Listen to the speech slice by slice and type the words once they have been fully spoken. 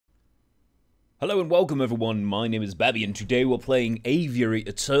Hello and welcome everyone, my name is Babby and today we're playing Aviary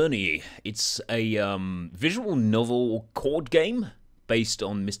Attorney. It's a visual novel court game based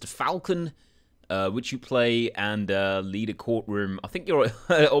on Mr. Falcon, which you play and lead a courtroom. I think you're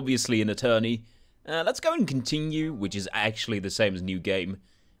obviously an attorney. Let's go and continue, which is actually the same as new game.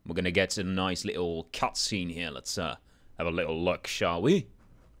 We're going to get to a nice little cutscene here. Let's have a little look, shall we?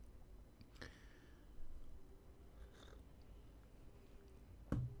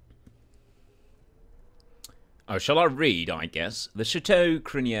 Oh, shall I read, I guess? The Chateau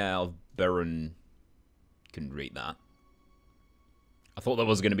Crinier of Baron... Couldn't read that. I thought there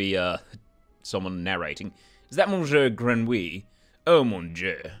was going to be someone narrating. Is that Monsieur Grenouille? Oh, mon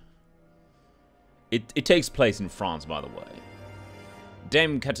Dieu. It takes place in France, by the way.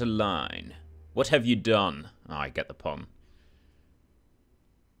 Dame Cataline, what have you done? Oh, I get the pun.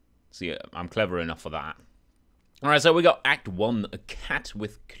 See, I'm clever enough for that. Alright, so we got Act 1, A Cat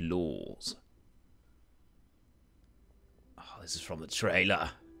with Claws. This is from the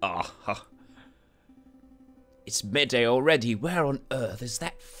trailer. Oh, it's midday already. Where on earth is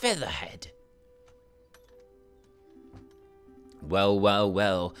that featherhead? Well, well,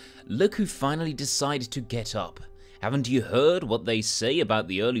 well. Look who finally decided to get up. Haven't you heard what they say about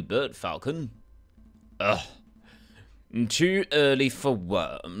the early bird, Falcon? Ugh. Too early for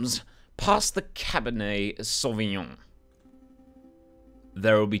worms. Pass the Cabernet Sauvignon.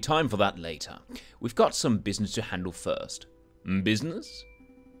 There will be time for that later. We've got some business to handle first. Business?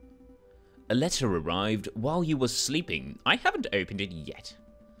 A letter arrived while you were sleeping. I haven't opened it yet.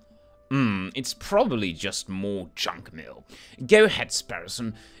 It's probably just more junk mail. Go ahead,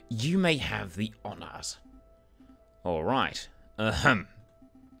 Sparrowson. You may have the honors. All right.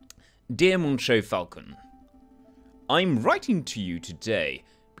 Dear Monsieur Falcon, I'm writing to you today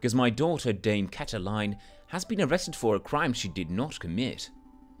because my daughter, Dame Cataline, has been arrested for a crime she did not commit.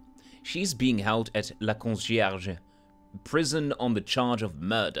 She's being held at La Concierge prison on the charge of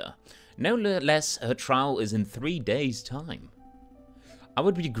murder. No less, her trial is in 3 days' time. I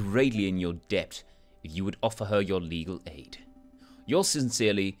would be greatly in your debt if you would offer her your legal aid. Yours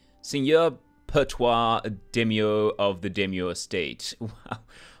sincerely, Seigneur Pertois Demieux of the Demieux estate. Wow, all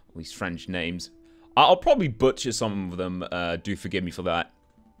these French names. I'll probably butcher some of them, do forgive me for that.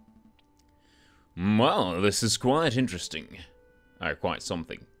 Well, this is quite interesting. Quite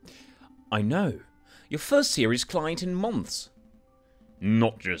something. I know. Your first serious client in months.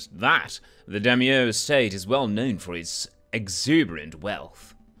 Not just that, the Demieux estate is well known for its exuberant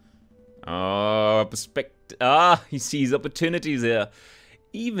wealth. He sees opportunities here.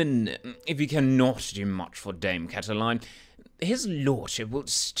 Even if you cannot do much for Dame Cataline, his lordship will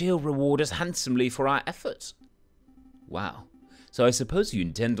still reward us handsomely for our efforts. Wow. So I suppose you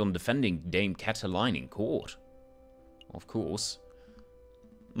intend on defending Dame Cataline in court? Of course.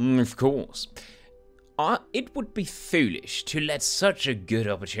 Of course. It would be foolish to let such a good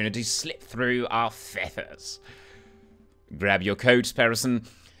opportunity slip through our feathers. Grab your coat, Sparrowson.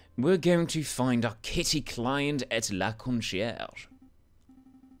 We're going to find our kitty client at La Concierge.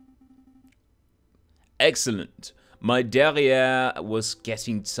 Excellent. My derriere was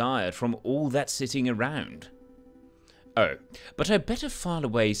getting tired from all that sitting around. Oh, but I better file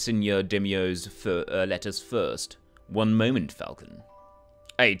away Seigneur Demieux's letters first. One moment, Falcon.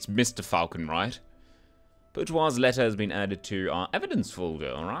 Hey, it's Mr. Falcon, right? Pertois' letter has been added to our evidence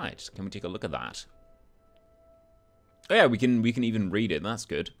folder. Alright, can we take a look at that? Oh yeah, we can even read it. That's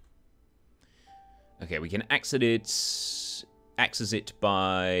good. Okay, we can access it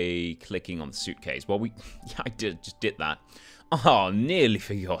by clicking on the suitcase. Well, I just did that. Oh, nearly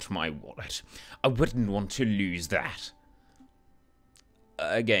forgot my wallet. I wouldn't want to lose that.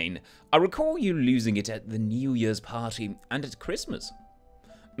 Again, I recall you losing it at the New Year's party and at Christmas.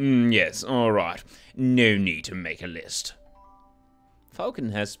 Yes, alright. No need to make a list.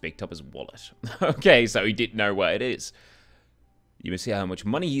 Falcon has picked up his wallet. Okay, so he did know where it is. You may see how much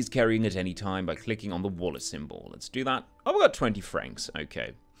money he's carrying at any time by clicking on the wallet symbol. Let's do that. Oh, we got 20 francs.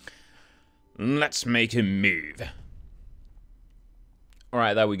 Okay. Let's make a move.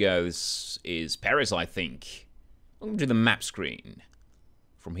 Alright, there we go. This is Paris, I think. Welcome to the map screen.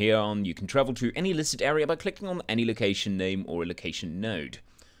 From here on, you can travel to any listed area by clicking on any location name or a location node.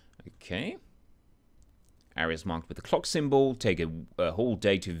 Okay. Areas marked with the clock symbol take a whole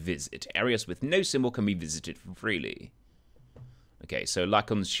day to visit. Areas with no symbol can be visited freely. Okay, so La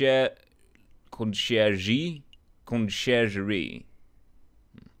Conciergerie.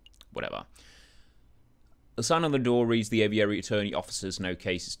 Whatever. The sign on the door reads the Aviary Attorney offices. No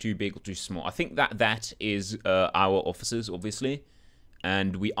case is too big or too small. I think that is our offices, obviously.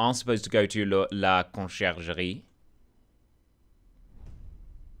 And we are supposed to go to La Conciergerie.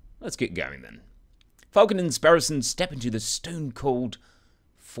 Let's get going then. Falcon and Sparrowson step into the stone-cold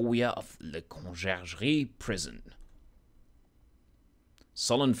foyer of Le Conciergerie prison.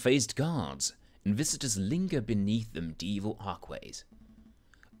 Solemn-faced guards and visitors linger beneath the medieval archways.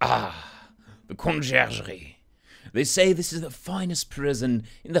 Ah, the Conciergerie. They say this is the finest prison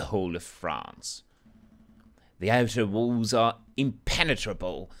in the whole of France. The outer walls are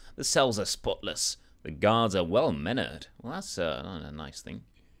impenetrable, the cells are spotless, the guards are well-mannered. Well, that's a nice thing.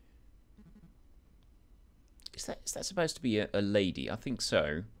 Is that supposed to be a lady? I think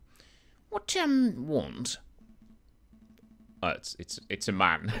so. What want? Oh, it's a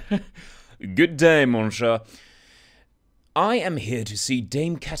man. Good day, monsieur. I am here to see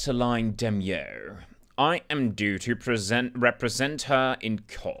Dame Cataline Demieux. I am due to represent her in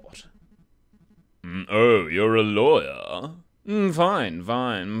court. Oh, you're a lawyer? Fine,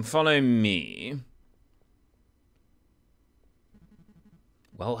 fine. Follow me.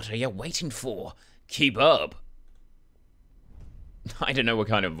 Well, what are you waiting for? Keep up. I don't know what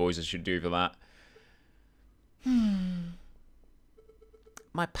kind of voice I should do for that.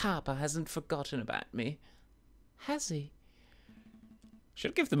 My papa hasn't forgotten about me, has he?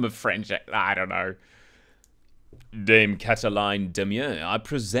 Should give them a French. I don't know. Dame Cataline Demieux, I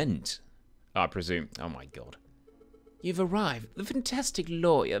presume. Oh my god. You've arrived. The fantastic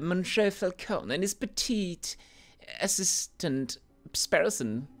lawyer, Monsieur Falcon, and his petite assistant,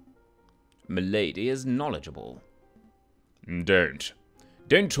 Sparrowson. Milady is knowledgeable. Don't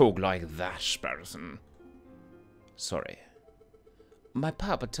talk like that, Sparrowson. Sorry. My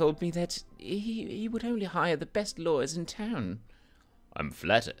papa told me that he would only hire the best lawyers in town. I'm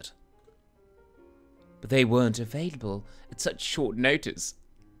flattered. But they weren't available at such short notice.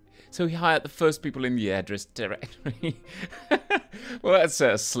 So he hired the first people in the address directory. Well, that's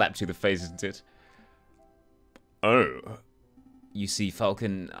a slap to the face, isn't it? Oh. You see,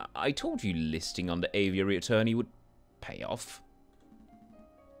 Falcon, I told you listing on the Aviary Attorney would pay off.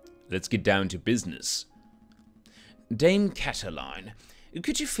 Let's get down to business. Dame Cataline,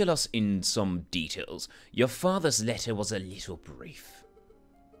 could you fill us in some details? Your father's letter was a little brief.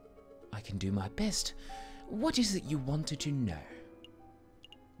 I can do my best. What is it you wanted to know?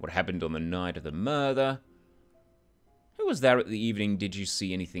 What happened on the night of the murder? Who was there at the evening? Did you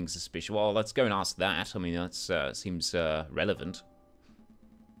see anything suspicious? Well, let's go and ask that. I mean, that seems relevant.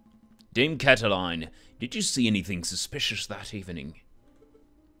 Dame Cataline, did you see anything suspicious that evening?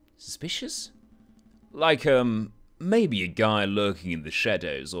 Suspicious? Like, maybe a guy lurking in the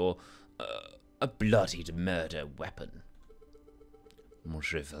shadows, or a bloodied murder weapon.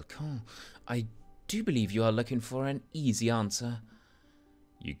 Monsieur Falcon, I do believe you are looking for an easy answer.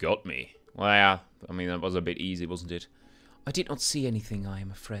 You got me. Well, yeah, I mean, that was a bit easy, wasn't it? I did not see anything, I am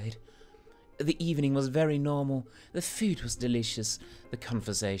afraid. The evening was very normal. The food was delicious. The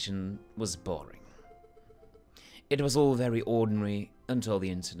conversation was boring. It was all very ordinary until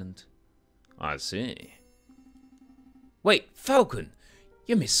the incident. I see. Wait, Falcon!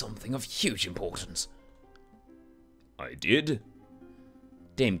 You missed something of huge importance. I did?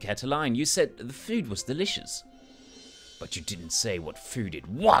 Dame Cataline, you said the food was delicious. But you didn't say what food it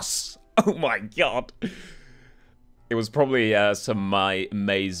was! Oh my god! It was probably some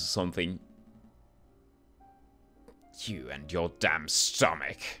maize something. You and your damn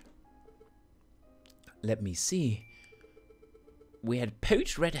stomach. Let me see. We had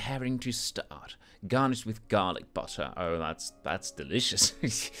poached red herring to start, garnished with garlic butter. Oh, that's delicious.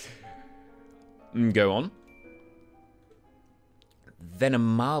 Go on. Then a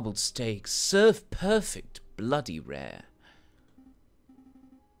marbled steak, served perfect, bloody rare.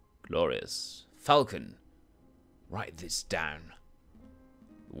 Glorious. Falcon, write this down.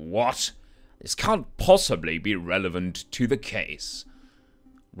 What? This can't possibly be relevant to the case.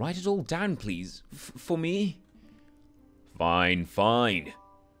 Write it all down, please, for me. Fine, fine.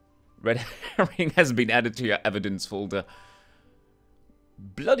 Red herring has been added to your evidence folder.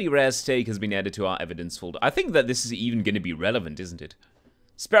 Bloody rare steak has been added to our evidence folder. I think that this is even going to be relevant, isn't it?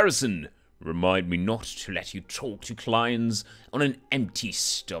 Sparrowson, remind me not to let you talk to clients on an empty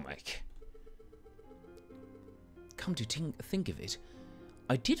stomach. Come to think of it,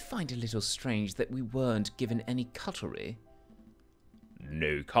 I did find a little strange that we weren't given any cutlery.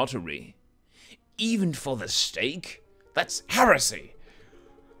 No cutlery? Even for the steak? That's heresy!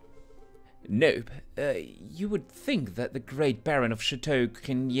 Nope. You would think that the great Baron of Chateau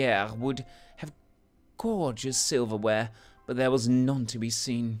Crinière would have gorgeous silverware, but there was none to be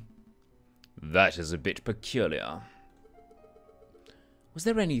seen. That is a bit peculiar. Was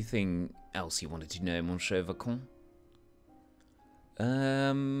there anything else you wanted to know, Monsieur Falcon?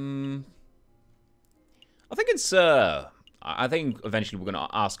 I think it's, I think eventually we're going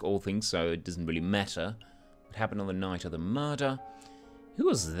to ask all things, so it doesn't really matter what happened on the night of the murder. Who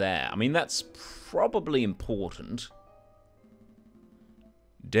was there? I mean, that's probably important.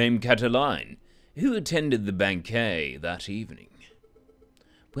 Dame Cataline, who attended the banquet that evening?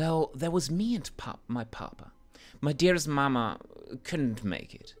 Well, there was me and my papa. My dearest mama couldn't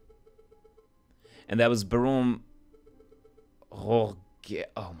make it. And there was Baron Rogier,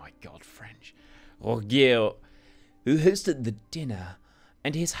 oh my god, French, Rogier, who hosted the dinner,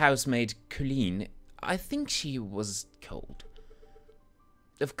 and his housemaid Colleen. I think she was cold.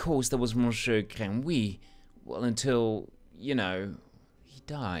 Of course, there was Monsieur Grenouille, well, until, you know, he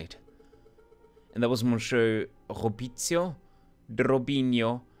died. And there was Monsieur Robizio,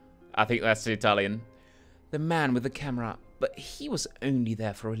 Robinho, I think that's Italian, the man with the camera, but he was only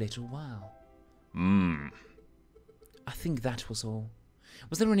there for a little while. I think that was all.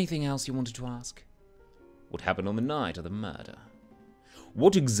 Was there anything else you wanted to ask? What happened on the night of the murder?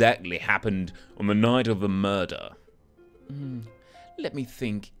 What exactly happened on the night of the murder? Let me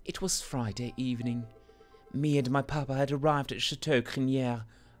think. It was Friday evening. Me and my papa had arrived at Chateau Crinière,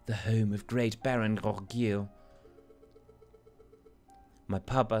 the home of great Baron Rogier. My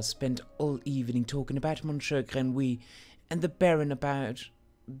papa spent all evening talking about Monsieur Grenouille and the Baron about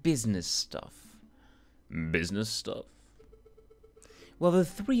business stuff. Business stuff? Well, the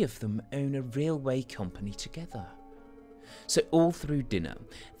three of them own a railway company together. So all through dinner,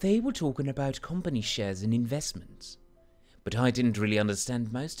 they were talking about company shares and investments. But I didn't really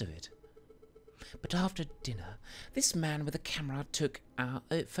understand most of it. But after dinner, this man with a camera took our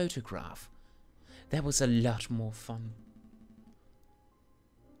photograph. There was a lot more fun.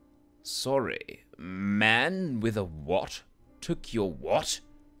 Sorry, man with a what? Took your what?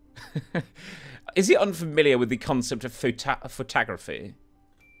 Is he unfamiliar with the concept of photography?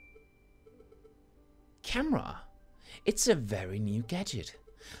 Camera? It's a very new gadget.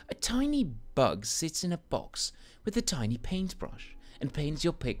 A tiny bug sits in a box with a tiny paintbrush and paints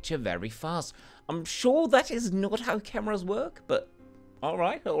your picture very fast. I'm sure that is not how cameras work, but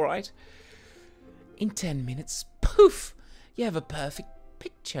alright, alright. In 10 minutes, poof, you have a perfect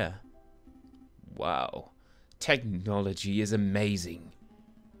picture. Wow, technology is amazing.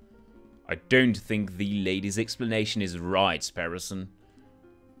 I don't think the lady's explanation is right, Sparrowson.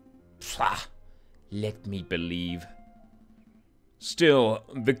 Plah, let me believe. Still,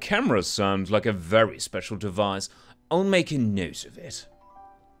 the camera sounds like a very special device. I'll make a note of it.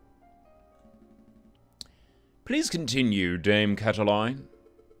 Please continue, Dame Cataline.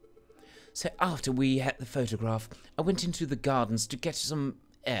 So after we had the photograph, I went into the gardens to get some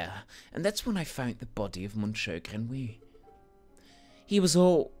air, and that's when I found the body of Monsieur Grenouille. He was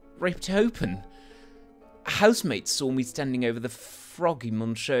all ripped open. A housemate saw me standing over the froggy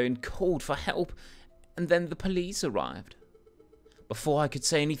Monsieur and called for help, and then the police arrived. Before I could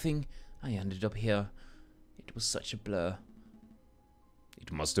say anything, I ended up here. It was such a blur.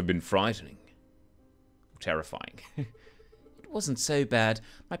 It must have been frightening. Terrifying. It wasn't so bad.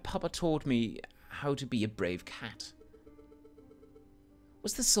 My papa taught me how to be a brave cat.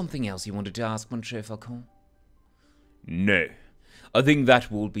 Was there something else you wanted to ask, Monsieur Falcon? No. I think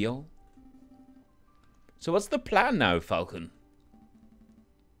that will be all. So what's the plan now, Falcon?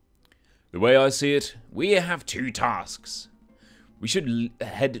 The way I see it, we have two tasks. We should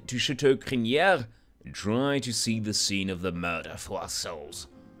head to Chateau Crinière and try to see the scene of the murder for ourselves.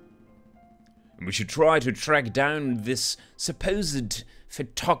 And we should try to track down this supposed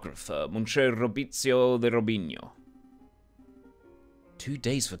photographer, Monsieur Robizio de Robinho. 2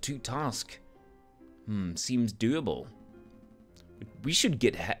 days for 2 tasks. Seems doable. We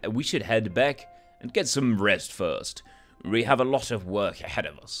should head back and get some rest first. We have a lot of work ahead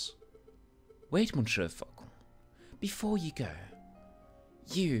of us. Wait, Monsieur Falcon. Before you go,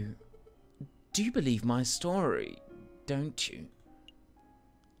 you do believe my story, don't you?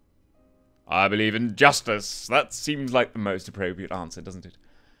 I believe in justice. That seems like the most appropriate answer, doesn't it?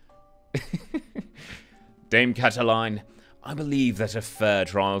 Dame Cataline, I believe that a fair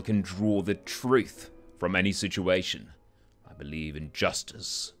trial can draw the truth from any situation. I believe in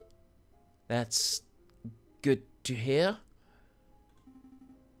justice. That's good to hear.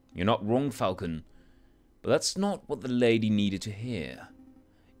 You're not wrong, Falcon, but that's not what the lady needed to hear.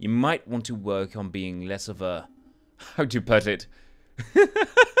 You might want to work on being less of a... how to put it?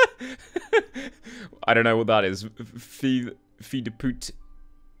 I don't know what that is. Fille de pute.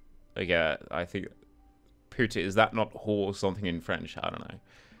 Okay, I think... pute, is that not whore or something in French? I don't know.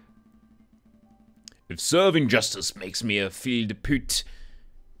 If serving justice makes me a fille de pute,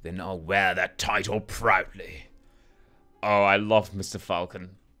 then I'll wear that title proudly. Oh, I love Mr.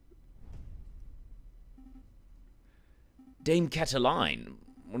 Falcon. Dame Catiline,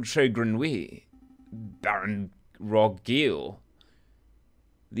 Monsieur Grenouille, Baron Rogiel.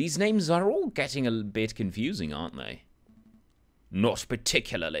 These names are all getting a bit confusing, aren't they? Not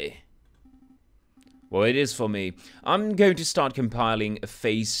particularly. Well, it is for me. I'm going to start compiling a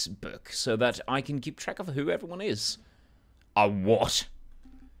Facebook so that I can keep track of who everyone is. A what?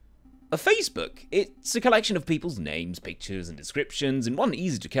 A Facebook. It's a collection of people's names, pictures, and descriptions in one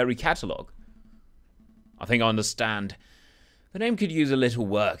easy-to-carry catalogue. I think I understand. The name could use a little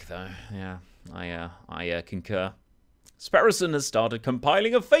work, though. Yeah, I concur. Sparrowson has started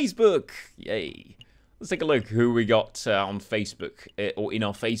compiling a Facebook. Yay. Let's take a look who we got on Facebook, or in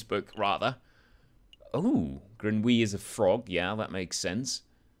our Facebook, rather. Oh, Grenouille is a frog. Yeah, that makes sense.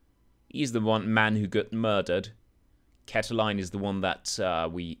 He's the man who got murdered. Catiline is the one that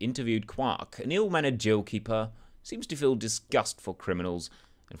we interviewed. Quark, an ill-mannered jailkeeper, seems to feel disgust for criminals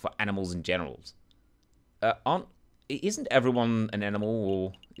and for animals in general. Isn't everyone an animal,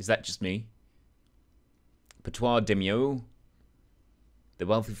 or is that just me? Patois Demio, the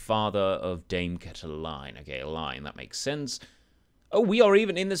wealthy father of Dame Catiline. Okay, a line, that makes sense. Oh, we are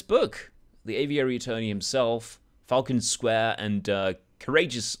even in this book. The Aviary Attorney himself, Falcon Square, and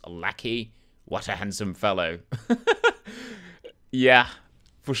courageous lackey. What a handsome fellow. Yeah,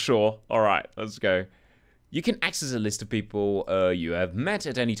 for sure. Alright, let's go. You can access a list of people you have met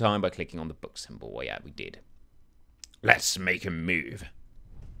at any time by clicking on the book symbol. Well, yeah, we did. Let's make a move.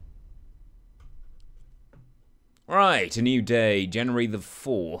 Right, a new day, January the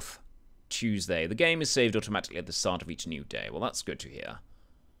 4th, Tuesday. The game is saved automatically at the start of each new day. Well, that's good to hear.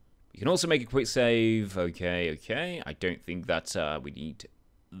 You can also make a quick save. Okay. I don't think that we need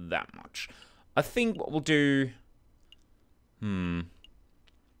that much. I think what we'll do... I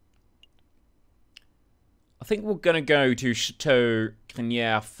think we're going to go to Chateau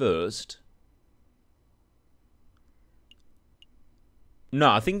Crinière first. No,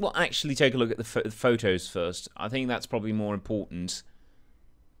 I think we'll actually take a look at the photos first. I think that's probably more important.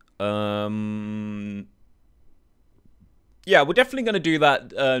 Yeah, we're definitely going to do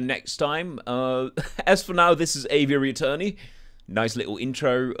that next time. As for now, this is Aviary Attorney. Nice little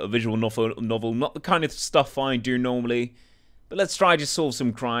intro, a visual novel. Not the kind of stuff I do normally. But let's try to solve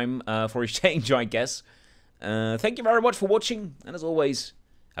some crime for a change, I guess. Thank you very much for watching. And as always,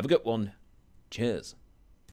 have a good one. Cheers.